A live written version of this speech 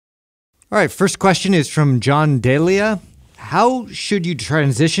All right, first question is from John Delia. How should you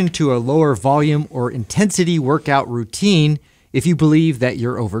transition to a lower volume or intensity workout routine if you believe that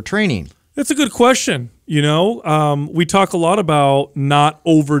you're overtraining? That's a good question. You know, we talk a lot about not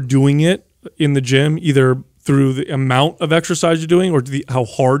overdoing it in the gym, either through the amount of exercise you're doing or how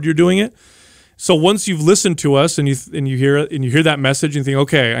hard you're doing it. So once you've listened to us and you hear that message and think,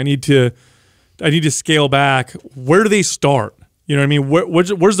 okay, I need to scale back. Where do they start? You know what I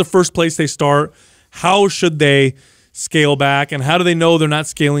mean? Where's the first place they start? How should they scale back, and how do they know they're not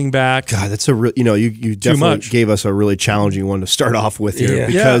scaling back? God, that's a real, you definitely gave us a really challenging one to start off with here,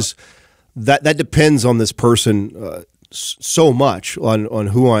 because that depends on this person so much on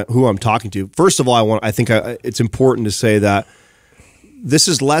who I'm talking to. First of all, I think it's important to say that this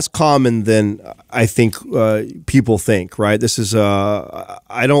is less common than I think people think, right? This is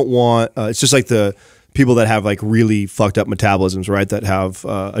I don't want it's just like the people that have like really fucked up metabolisms, right? That have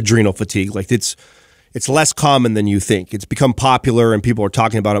adrenal fatigue. Like it's less common than you think. It's become popular and people are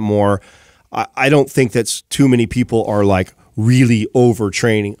talking about it more. I don't think that's too many people are like really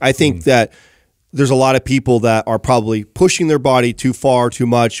overtraining. I think that there's a lot of people that are probably pushing their body too far, too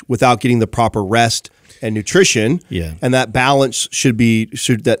much without getting the proper rest and nutrition. Yeah. And that balance should be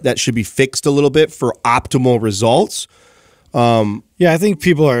fixed a little bit for optimal results. Yeah, I think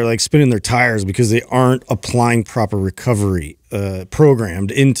people are like spinning their tires because they aren't applying proper recovery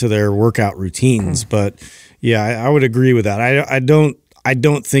programmed into their workout routines. But yeah, I would agree with that. I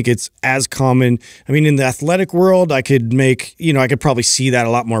don't think it's as common. I mean, in the athletic world, I could probably see that a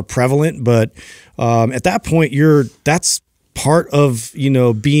lot more prevalent. But at that point, that's part of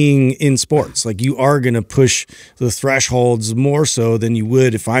being in sports. Like, you are going to push the thresholds more so than you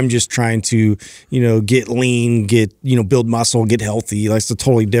would if I'm just trying to get lean, build muscle, get healthy. Like, it's a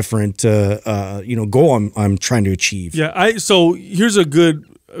totally different goal I'm trying to achieve. Yeah, so here's a good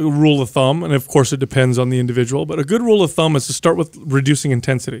rule of thumb, and of course it depends on the individual, but a good rule of thumb is to start with reducing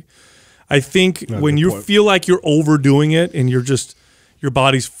intensity. I think when you feel like you're overdoing it and your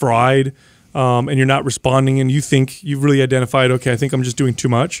body's fried, and you're not responding, and you think you've really identified, okay, I think I'm just doing too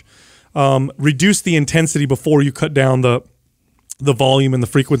much, reduce the intensity before you cut down the volume and the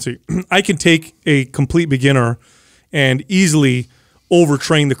frequency. I can take a complete beginner and easily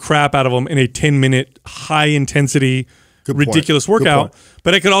overtrain the crap out of them in a 10-minute high-intensity, ridiculous workout,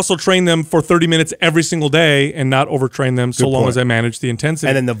 but I could also train them for 30 minutes every single day and not overtrain them so long as I manage the intensity.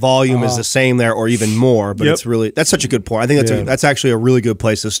 And then the volume is the same there or even more, but that's such a good point. I think that's actually a really good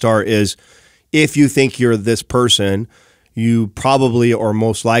place to start. Is if you think you're this person, you probably or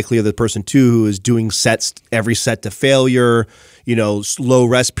most likely are the person too who is doing every set to failure, low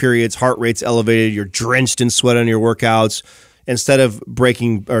rest periods, heart rate's elevated, you're drenched in sweat on your workouts. Instead of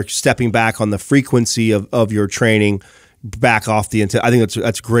breaking or stepping back on the frequency of your training, back off the intent. I think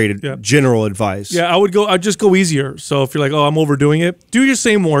that's great general advice. Yeah, I'd just go easier. So if you're like, oh, I'm overdoing it, do your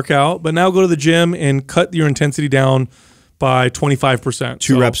same workout, but now go to the gym and cut your intensity down by 25%.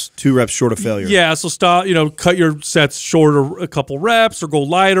 Two reps short of failure. Yeah, so stop, cut your sets shorter a couple reps or go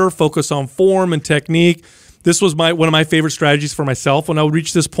lighter, focus on form and technique. This was one of my favorite strategies for myself when I would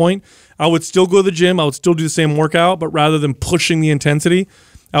reach this point. I would still go to the gym, I would still do the same workout, but rather than pushing the intensity,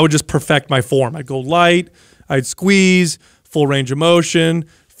 I would just perfect my form. I'd go light, I'd squeeze, full range of motion,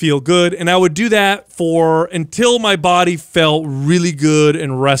 feel good. And I would do that until my body felt really good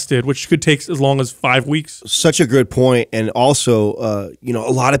and rested, which could take as long as 5 weeks. Such a good point. And also, a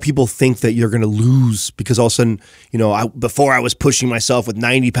lot of people think that you're going to lose because all of a sudden, before I was pushing myself with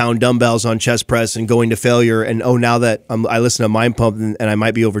 90-pound dumbbells on chest press and going to failure. And now that I listen to Mind Pump and I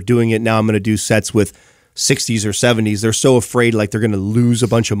might be overdoing it, now I'm going to do sets with 60s or 70s. They're so afraid like they're going to lose a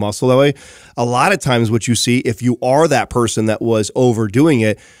bunch of muscle that way. A lot of times what you see, if you are that person that was overdoing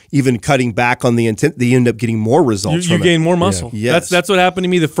it, even cutting back on the intent, they end up getting more results you gain more muscle. Yeah. Yes. That's what happened to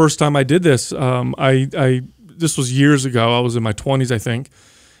me the first time I did this. This was years ago. I was in my 20s, I think,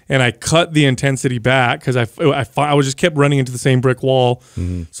 and I cut the intensity back because I was just kept running into the same brick wall.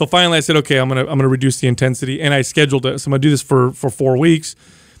 Mm-hmm. So finally I said, okay, I'm gonna reduce the intensity, and I scheduled it. So I'm gonna do this for 4 weeks.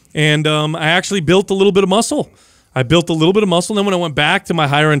 And I actually built a little bit of muscle. And then when I went back to my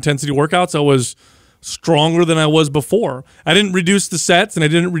higher intensity workouts, I was stronger than I was before. I didn't reduce the sets and I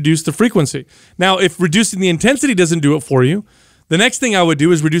didn't reduce the frequency. Now, if reducing the intensity doesn't do it for you, the next thing I would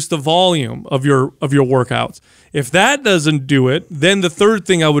do is reduce the volume of your workouts. If that doesn't do it, then the third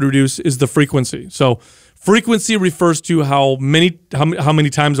thing I would reduce is the frequency. So frequency refers to how many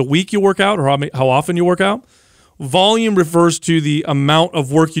times a week you work out or how often you work out. Volume refers to the amount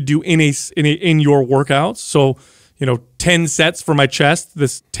of work you do in your workouts. So, 10 sets for my chest,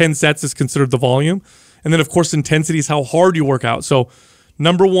 this 10 sets is considered the volume. And then, of course, intensity is how hard you work out. So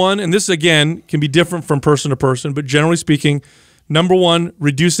Number one, and this again can be different from person to person, but generally speaking, number one,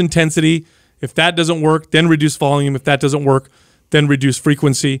 reduce intensity. If that doesn't work, then reduce volume. If that doesn't work, then reduce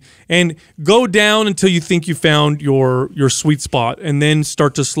frequency. And go down until you think you found your sweet spot, and then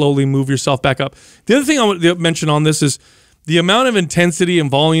start to slowly move yourself back up. The other thing I want to mention on this is the amount of intensity and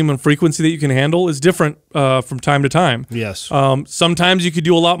volume and frequency that you can handle is different from time to time. Yes. Sometimes you could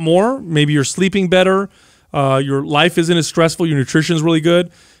do a lot more. Maybe you're sleeping better. Your life isn't as stressful. Your nutrition is really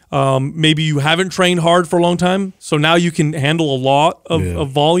good. Maybe you haven't trained hard for a long time, so now you can handle a lot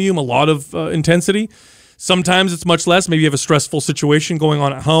of volume, a lot of intensity. Sometimes it's much less. Maybe you have a stressful situation going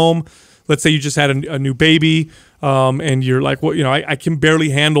on at home. Let's say you just had a new baby, and you're like, well, I can barely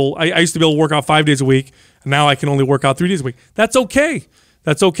handle. I used to be able to work out 5 days a week, and now I can only work out 3 days a week. That's okay.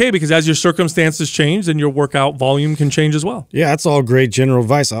 That's okay, because as your circumstances change, then your workout volume can change as well. Yeah, that's all great general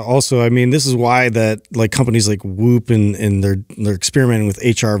advice. Also, I mean, this is why that like companies like Whoop and they're experimenting with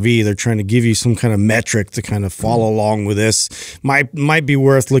HRV. They're trying to give you some kind of metric to kind of follow along with this. Might be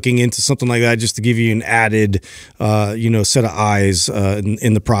worth looking into something like that just to give you an added, set of eyes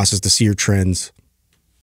in the process to see your trends.